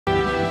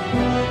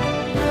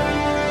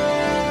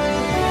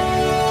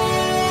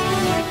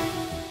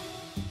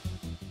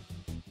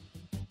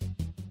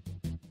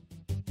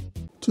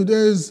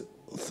Today's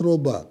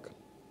Throwback,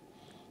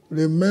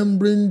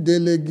 Remembering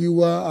Dele,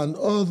 Giwa, and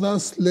other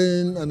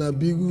slain and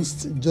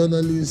abused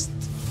journalists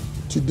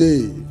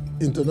today,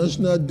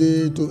 International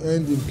Day to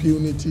End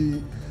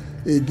Impunity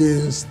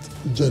Against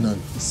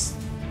Journalists.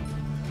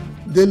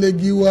 Dele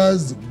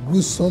Giwa's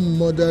gruesome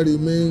murder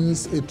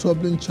remains a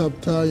troubling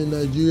chapter in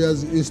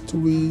Nigeria's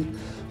history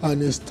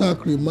and a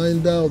stark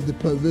reminder of the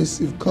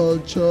pervasive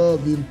culture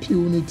of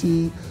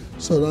impunity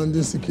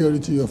surrounding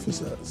security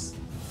officers.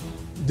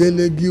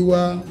 Dele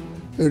Giwa,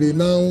 a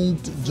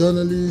renowned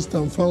journalist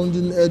and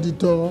founding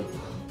editor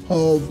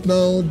of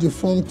now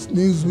defunct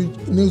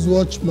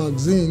Newswatch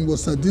magazine,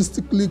 was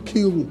sadistically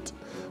killed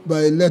by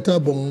a letter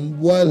bomb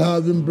while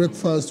having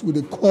breakfast with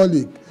a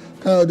colleague,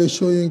 Kayode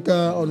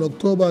Soyinka, on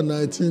October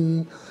 19,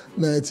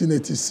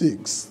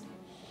 1986.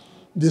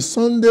 The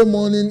Sunday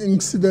morning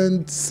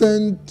incident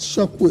sent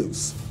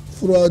shockwaves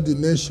throughout the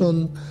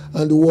nation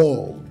and the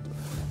world,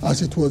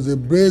 as it was a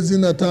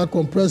brazen attack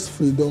on press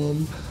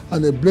freedom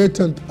and a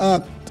blatant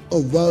act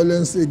of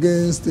violence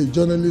against a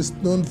journalist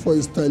known for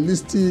his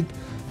stylistic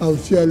and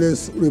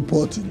fearless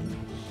reporting.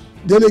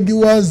 Dele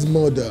Giwa's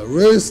murder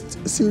raised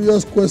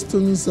serious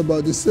questions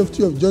about the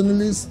safety of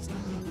journalists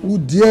who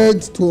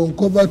dared to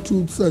uncover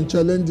truths and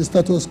challenge the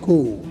status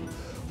quo.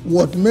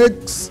 What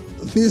makes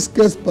this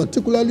case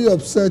particularly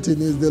upsetting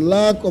is the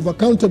lack of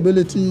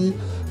accountability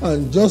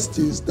and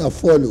justice that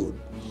followed.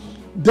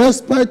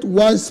 Despite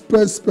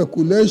widespread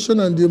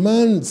speculation and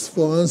demands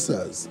for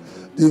answers,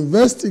 the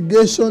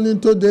investigation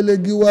into Dele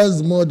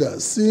Giwa's murder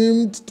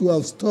seemed to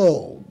have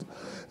stalled,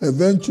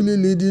 eventually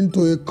leading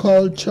to a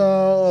culture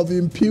of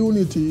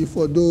impunity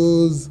for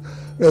those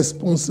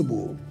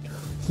responsible.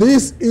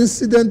 This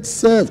incident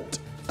served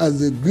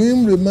as a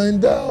grim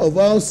reminder of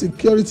how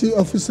security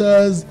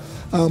officers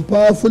and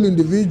powerful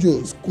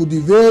individuals could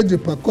evade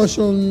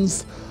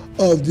repercussions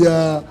of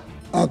their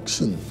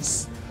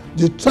actions.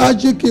 The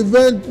tragic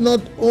event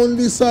not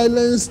only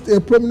silenced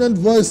a prominent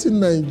voice in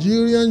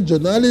Nigerian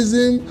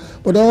journalism,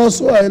 but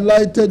also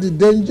highlighted the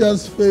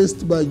dangers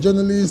faced by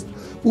journalists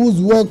whose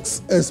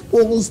works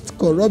exposed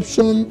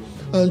corruption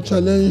and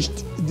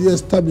challenged the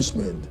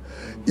establishment.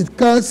 It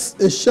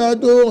casts a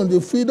shadow on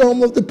the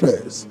freedom of the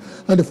press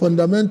and the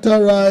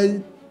fundamental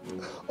right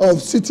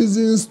of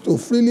citizens to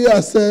freely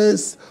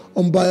access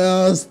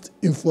unbiased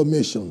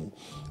information.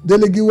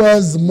 Dele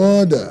Giwa's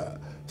murder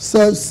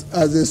serves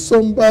as a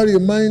somber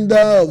reminder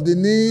of the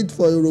need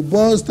for a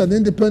robust and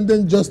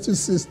independent justice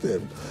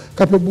system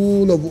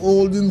capable of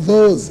holding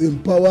those in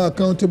power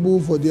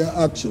accountable for their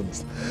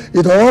actions.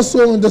 It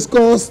also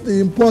underscores the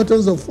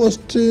importance of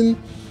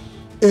fostering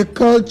a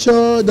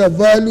culture that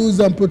values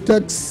and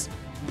protects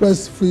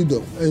press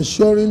freedom,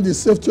 ensuring the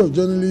safety of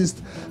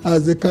journalists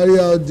as they carry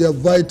out their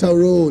vital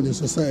role in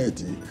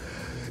society.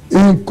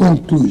 In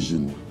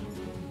conclusion,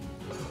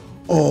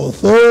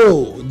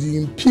 although the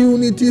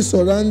impunity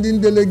surrounding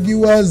Dele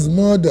Giwa's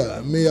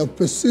murder may have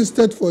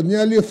persisted for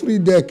nearly 3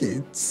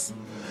 decades,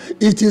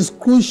 it is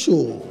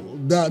crucial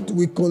that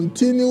we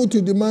continue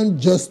to demand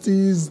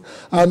justice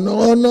and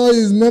honor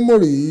his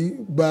memory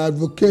by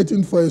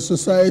advocating for a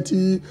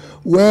society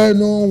where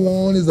no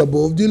one is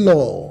above the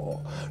law,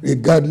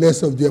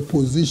 regardless of their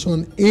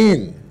position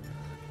in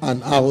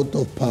and out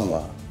of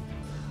power.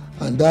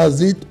 And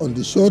that's it on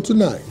the show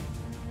tonight.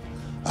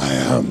 I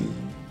am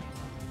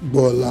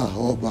Bola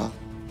Hoba.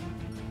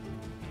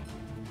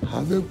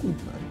 Have a good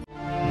night.